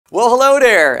Well, hello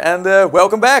there, and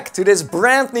welcome back to this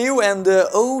brand new and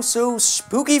oh so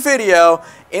spooky video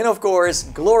in, of course,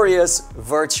 glorious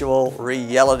virtual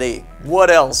reality.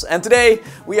 What else? And today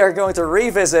we are going to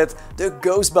revisit the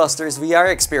Ghostbusters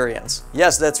VR experience.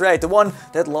 Yes, that's right, the one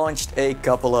that launched a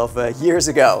couple of years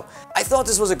ago. I thought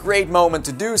this was a great moment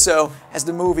to do so, as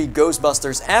the movie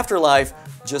Ghostbusters Afterlife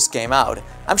just came out.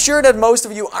 I'm sure that most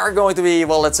of you are going to be,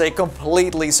 well, let's say,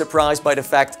 completely surprised by the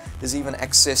fact this even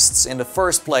exists in the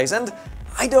first place. And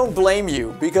I don't blame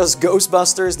you, because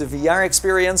Ghostbusters, the VR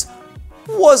experience,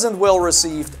 wasn't well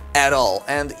received at all.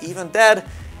 And even that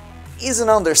is an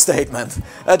understatement.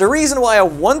 The reason why I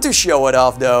want to show it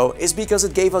off, though, is because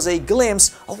it gave us a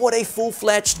glimpse of what a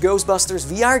full-fledged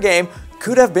Ghostbusters VR game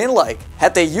could have been like,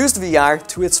 had they used VR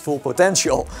to its full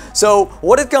potential. So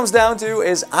what it comes down to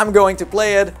is I'm going to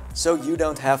play it, so you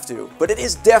don't have to. But it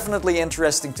is definitely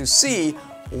interesting to see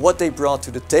what they brought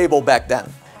to the table back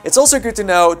then. It's also good to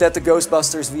know that the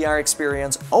Ghostbusters VR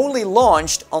experience only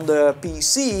launched on the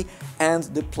PC and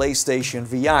the PlayStation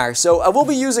VR. So I will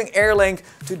be using Airlink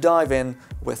to dive in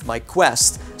with my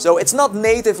Quest. So it's not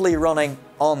natively running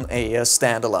on a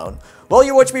standalone. While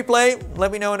you watch me play,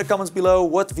 let me know in the comments below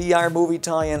what VR movie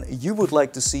tie-in you would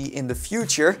like to see in the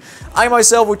future. I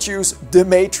myself would choose The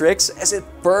Matrix, as it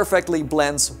perfectly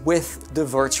blends with the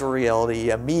virtual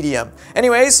reality medium.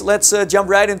 Anyways, let's jump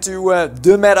right into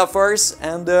the metaverse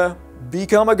and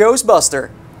become a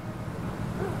Ghostbuster.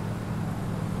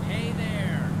 Hey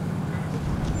there!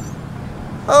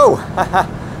 Oh,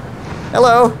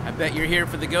 hello. I bet you're here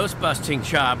for the ghost-busting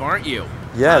job, aren't you?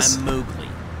 Yes. I'm Mowgli.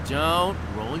 Don't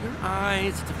roll your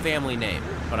eyes. It's a family name,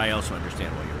 but I also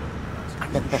understand why you're rolling your eyes.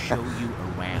 I'm going to show you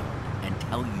around and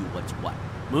tell you what's what.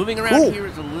 Moving around here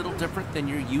is a little different than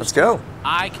you're used to. Let's go.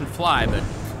 I can fly, but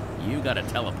you got to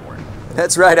teleport.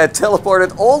 That's right, I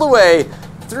teleported all the way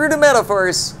through the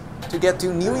metaverse to get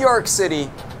to New York City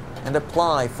and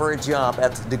apply for a job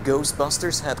at the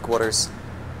Ghostbusters headquarters.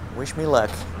 Wish me luck.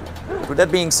 With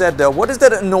that being said, though, what is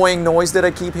that annoying noise that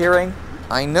I keep hearing?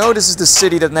 I know this is the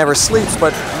city that never sleeps,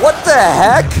 but what the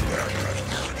heck?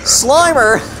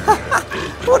 Slimer?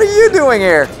 What are you doing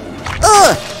here?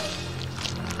 Ugh!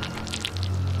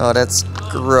 Oh, that's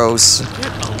gross.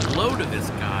 Get a load of this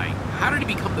guy. How did he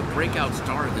become the breakout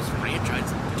star of this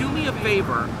franchise? Do me a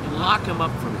favor and lock him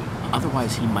up for me.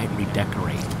 Otherwise, he might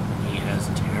redecorate. He has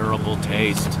terrible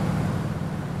taste.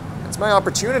 It's my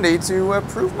opportunity to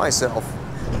prove myself.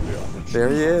 There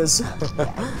he is.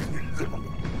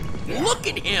 Look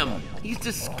at him! He's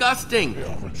disgusting!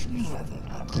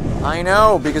 I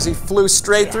know, because he flew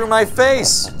straight through my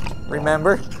face.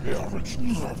 Remember?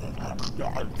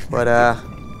 But,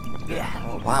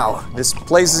 wow, this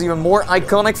place is even more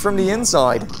iconic from the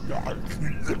inside.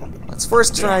 Let's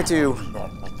first try to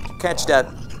catch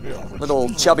that little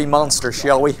chubby monster,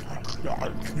 shall we?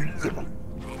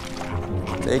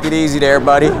 Take it easy there,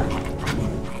 buddy.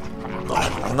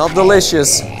 I'm not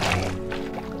delicious.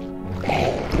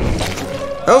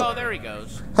 Oh, there he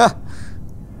goes. Huh.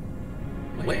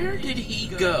 Where did he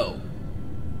go?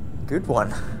 Good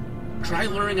one. Try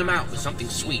luring him out with something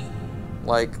sweet.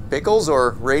 Like pickles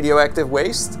or radioactive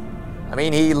waste? I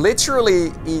mean, he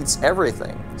literally eats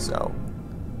everything, so...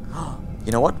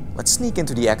 You know what? Let's sneak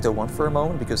into the Ecto one for a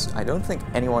moment, because I don't think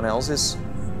anyone else is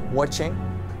watching.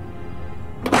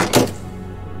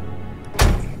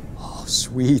 Oh,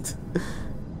 sweet.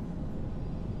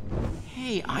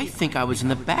 Hey, I think I was in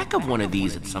the back of one of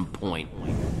these at some point.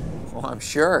 Oh, I'm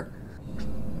sure.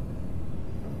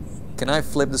 Can I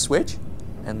flip the switch?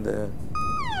 And,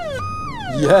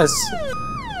 yes!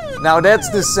 Now that's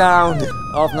the sound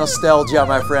of nostalgia,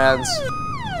 my friends.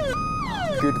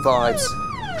 Good vibes.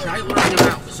 Try luring him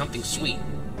out with something sweet.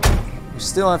 You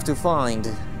still have to find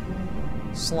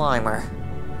Slimer.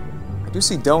 I do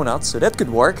see donuts, so that could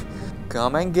work.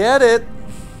 Come and get it.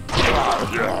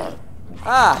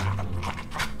 Ah!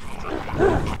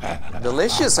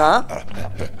 Delicious, huh?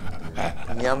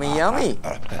 Yummy, yummy.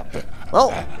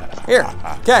 Well, here,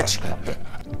 catch.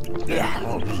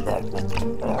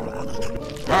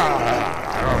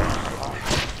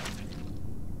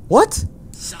 What?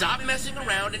 Stop messing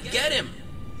around and get him.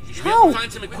 You should be How? able to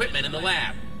find some equipment in the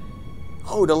lab.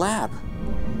 Oh, the lab.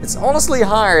 It's honestly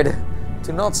hard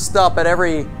to not stop at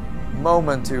every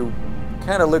moment to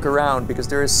kind of look around, because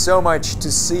there is so much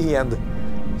to see and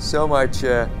so much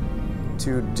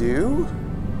to do.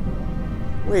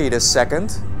 Wait a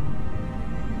second.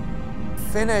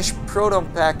 Finish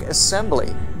proton pack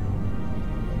assembly.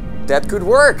 That could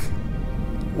work.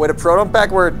 With a proton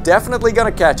pack, we're definitely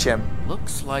gonna catch him.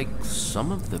 Looks like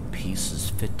some of the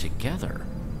pieces fit together.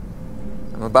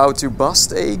 I'm about to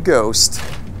bust a ghost.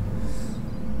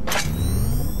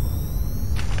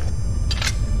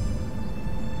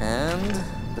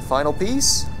 And the final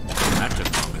piece. That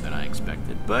took longer than I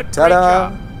expected, but Ta-da!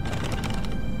 great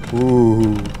job.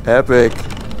 Ooh, epic.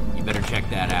 You better check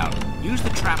that out. Use the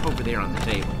trap over there on the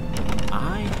table.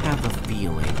 I have a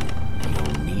feeling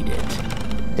you'll need it.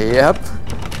 Yep.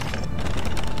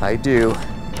 I do.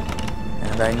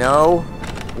 And I know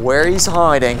where he's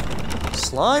hiding.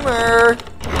 Slimer!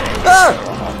 Ah!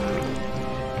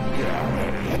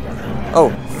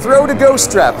 Oh, throw the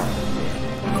ghost trap.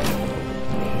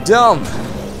 Dumb.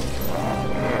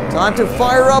 Time to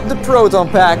fire up the proton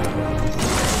pack.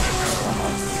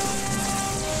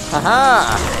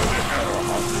 Haha!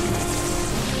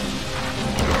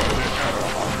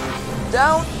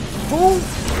 Down. Boom.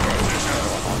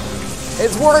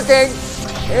 It's working.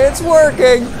 It's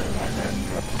working.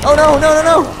 Oh no, no, no,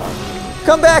 no.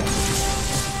 Come back.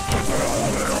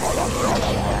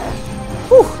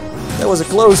 Whew. That was a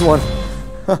close one.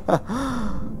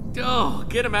 Oh,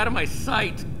 get him out of my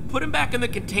sight. Put him back in the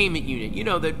containment unit. You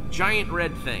know, the giant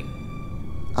red thing.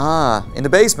 Ah, in the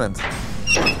basement.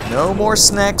 No more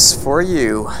snacks for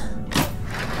you.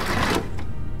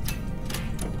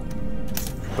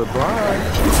 Bye-bye.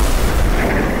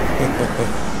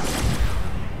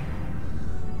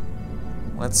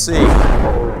 Let's see.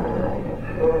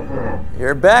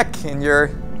 You're back in your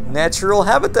natural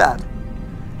habitat.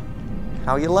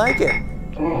 How you like it?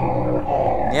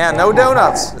 Yeah, no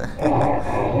donuts.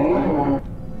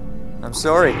 I'm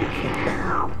sorry.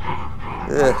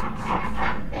 Ugh.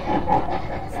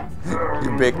 You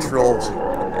big troll.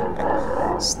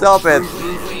 Stop it.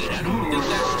 I don't think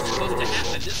that's supposed to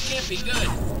happen. This can't be good.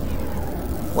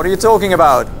 What are you talking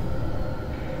about?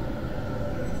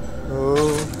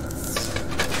 Oh.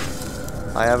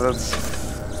 I have a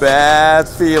bad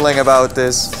feeling about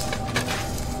this.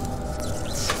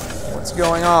 What's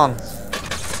going on?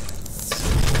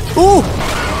 Ooh!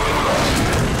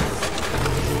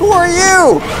 Who are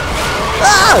you?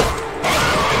 Ah!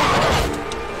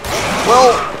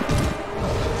 Well,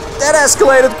 that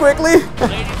escalated quickly.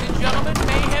 Ladies and gentlemen,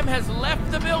 mayhem has left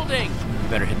the building. You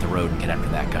better hit the road and get after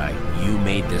that guy. You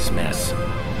made this mess.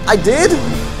 I did?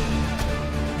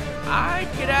 I'd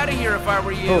get out of here if I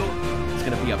were you. Oh. It's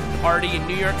gonna be a party in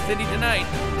New York City tonight.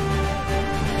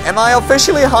 Am I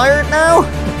officially hired now?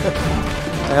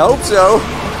 I hope so.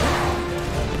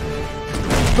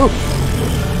 Ooh.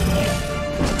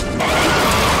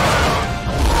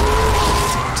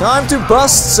 Time to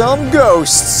bust some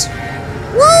ghosts.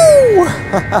 Woo!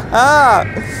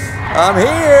 I'm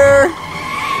here.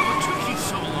 What took you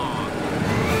so long?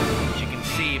 As you can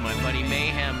see, my buddy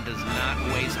Mayhem does not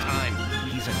waste time.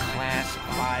 He's a Class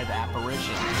 5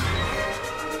 apparition.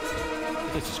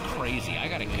 This is crazy. I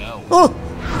gotta go. Oh!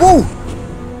 Whoa!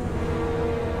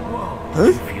 Huh?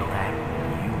 You feel that?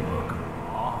 You look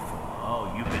awful.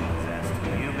 Oh, you've been possessed.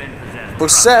 You've been possessed.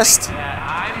 Possessed?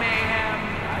 Hi, Mayhem.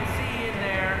 I see you in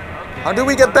there. Okay. How do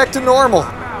we get back to normal?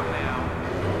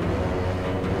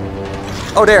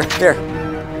 Oh, there.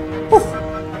 Whew.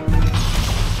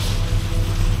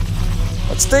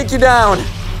 Let's take you down.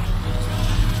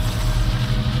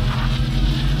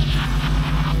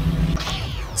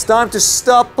 It's time to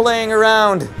stop playing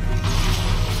around.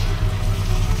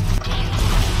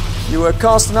 You have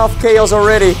caused enough chaos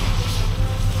already.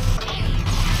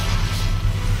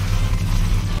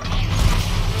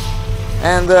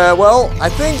 And, well, I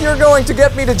think you're going to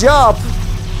get me the job.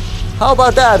 How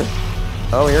about that?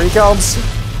 Oh, here he comes.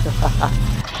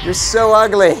 You're so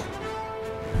ugly.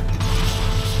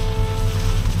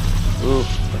 Ooh.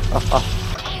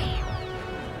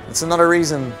 That's another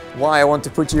reason why I want to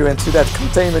put you into that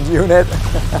containment unit.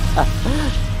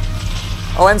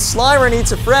 Oh, and Slimer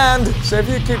needs a friend, so if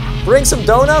you could bring some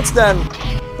donuts then...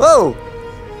 Whoa!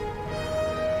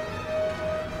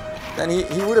 Then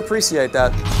he would appreciate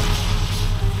that.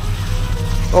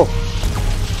 Oh.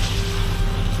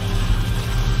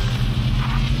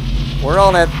 We're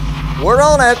on it. We're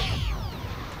on it!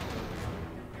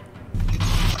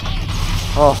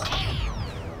 Oh.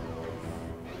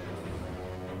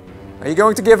 Are you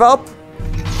going to give up?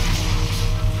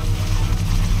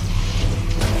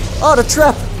 Oh, the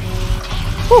trap!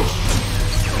 Whew.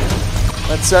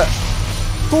 Let's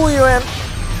pull you in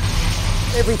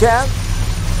if we can.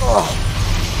 Oh,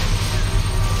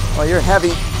 oh, you're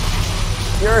heavy.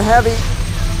 You're heavy.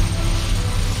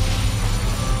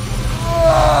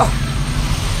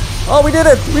 Oh, we did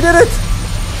it! We did it!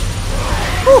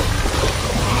 Whew.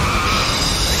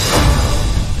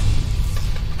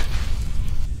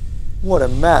 What a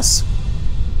mess.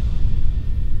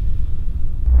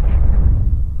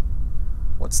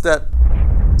 What's that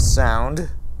sound?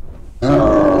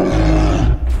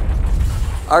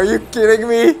 Are you kidding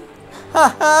me?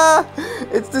 Haha!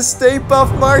 It's the Stay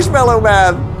Puft Marshmallow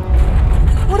Man!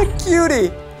 What a cutie!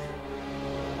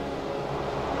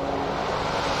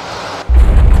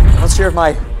 Not sure if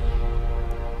my...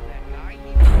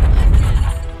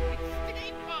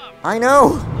 I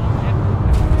know!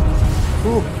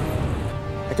 Ooh.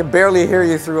 I can barely hear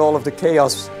you through all of the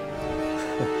chaos.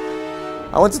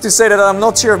 I wanted to say that I'm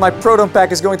not sure if my proton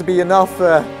pack is going to be enough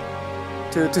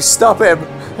to stop him.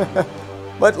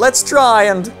 But let's try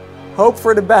and hope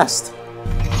for the best.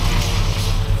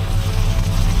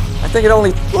 I think it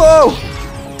only... Whoa!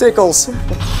 Tickles.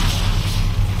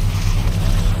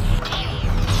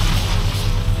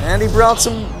 And he brought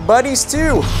some buddies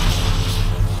too.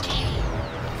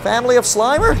 Family of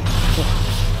Slimer?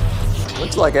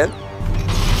 Looks like it.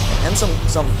 And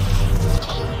some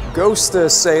ghost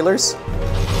sailors.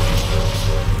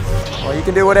 Well, you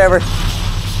can do whatever.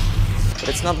 But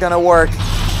it's not gonna work.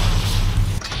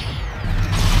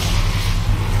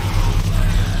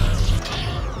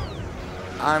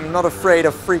 I'm not afraid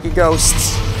of freaky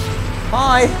ghosts.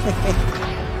 Hi!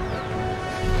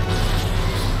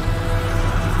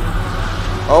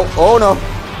 Oh no.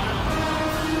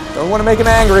 Don't want to make him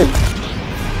angry.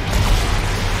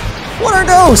 What are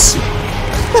those?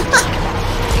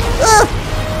 Ah.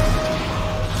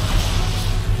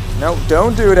 No,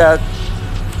 don't do that.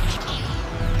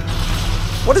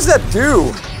 What does that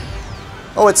do?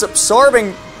 Oh, it's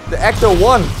absorbing the Ecto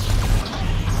 1.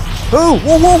 Oh,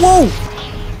 whoa, whoa, whoa!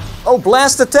 Oh,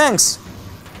 blast the tanks.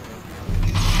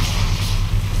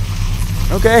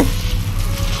 Okay.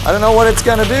 I don't know what it's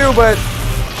gonna do, but...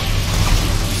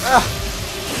 Ah.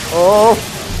 Oh!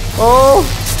 Oh!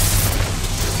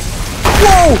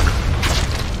 Whoa!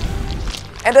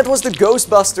 And that was the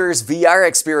Ghostbusters VR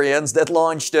experience that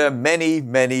launched many,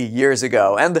 many years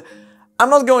ago. And I'm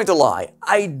not going to lie,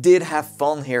 I did have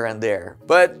fun here and there.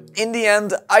 But in the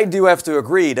end, I do have to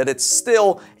agree that it's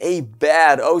still a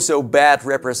bad, oh so bad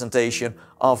representation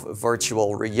of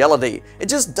virtual reality. It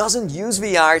just doesn't use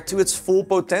VR to its full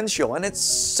potential, and it's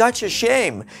such a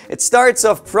shame. It starts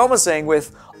off promising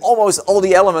with almost all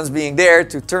the elements being there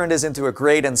to turn this into a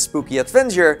great and spooky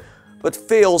adventure, but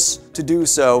fails to do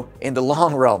so in the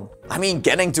long run. I mean,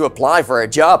 getting to apply for a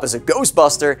job as a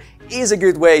Ghostbuster is a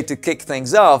good way to kick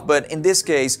things off, but in this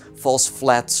case falls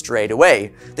flat straight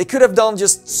away. They could have done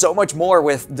just so much more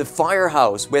with the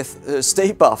Firehouse, with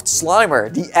Stay Puft,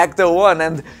 Slimer, the Ecto 1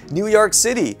 and New York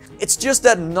City. It's just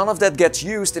that none of that gets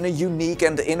used in a unique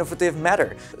and innovative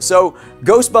manner. So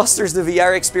Ghostbusters the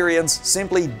VR experience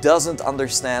simply doesn't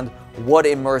understand what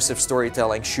immersive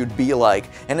storytelling should be like,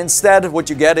 and instead what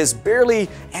you get is barely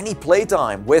any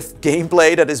playtime, with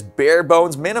gameplay that is bare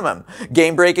bones minimum,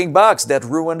 game-breaking bugs that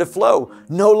ruin the flow,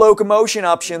 no locomotion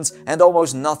options, and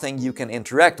almost nothing you can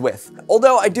interact with.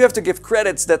 Although I do have to give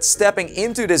credits that stepping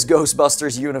into this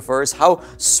Ghostbusters universe, how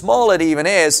small it even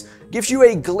is, gives you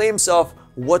a glimpse of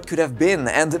what could have been,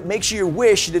 and makes you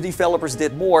wish the developers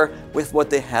did more with what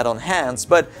they had on hands.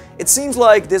 But it seems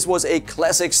like this was a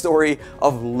classic story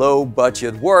of low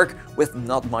budget work with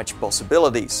not much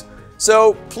possibilities.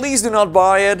 So please do not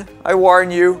buy it, I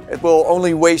warn you, it will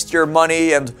only waste your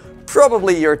money and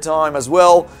probably your time as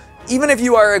well. Even if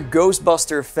you are a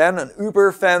Ghostbuster fan, an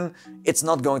Uber fan, it's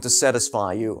not going to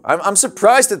satisfy you. I'm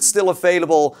surprised it's still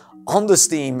available on the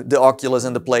Steam, the Oculus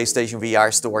and the PlayStation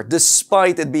VR store,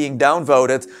 despite it being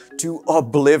downvoted to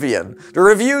oblivion. The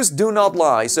reviews do not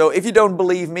lie, so if you don't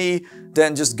believe me,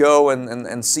 then just go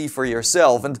and see for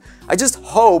yourself. And I just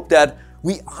hope that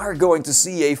we are going to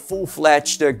see a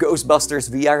full-fledged Ghostbusters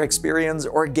VR experience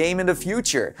or game in the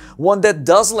future. One that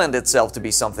does lend itself to be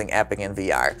something epic in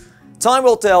VR. Time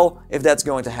will tell if that's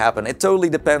going to happen. It totally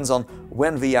depends on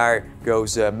when VR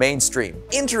goes mainstream.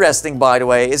 Interesting, by the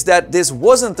way, is that this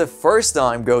wasn't the first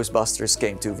time Ghostbusters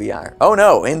came to VR. Oh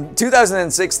no, in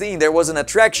 2016 there was an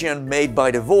attraction made by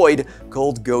The Void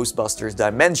called Ghostbusters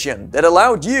Dimension that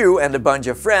allowed you and a bunch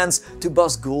of friends to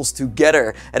bust ghouls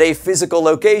together at a physical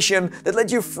location that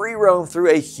let you free roam through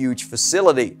a huge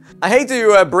facility. I hate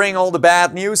to bring all the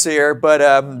bad news here, but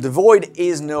The Void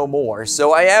is no more,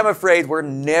 so I am afraid we're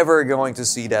never going to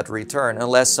see that return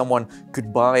unless someone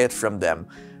could buy it from them.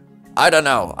 I don't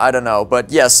know,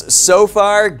 but yes, so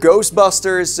far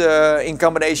Ghostbusters in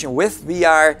combination with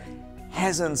VR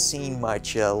hasn't seen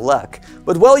much luck.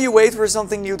 But while you wait for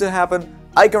something new to happen,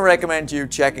 I can recommend you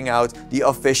checking out the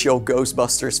official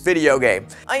Ghostbusters video game.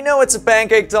 I know it's a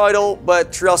pancake title,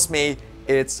 but trust me,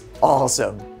 it's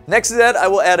awesome. Next to that, I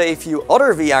will add a few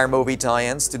other VR movie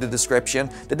tie-ins to the description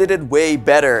that did it way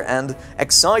better and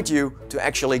excite you to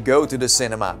actually go to the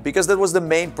cinema, because that was the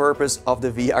main purpose of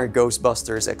the VR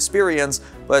Ghostbusters experience,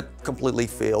 but completely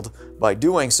failed by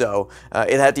doing so.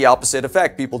 It had the opposite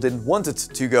effect. People didn't want it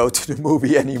to go to the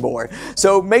movie anymore.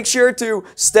 So make sure to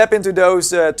step into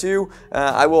those too.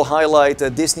 I will highlight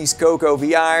Disney's Coco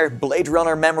VR, Blade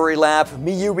Runner Memory Lab,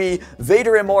 Miyubi,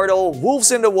 Vader Immortal,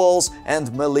 Wolves in the Walls,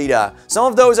 and Melita. Some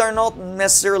of those are not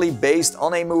necessarily based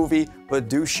on a movie, but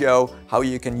do show how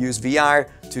you can use VR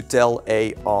to tell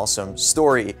a awesome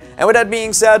story. And with that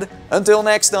being said, until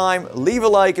next time, leave a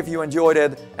like if you enjoyed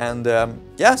it, and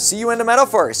yeah, see you in the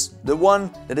metaverse, the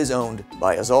one that is owned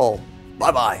by us all.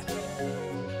 Bye bye.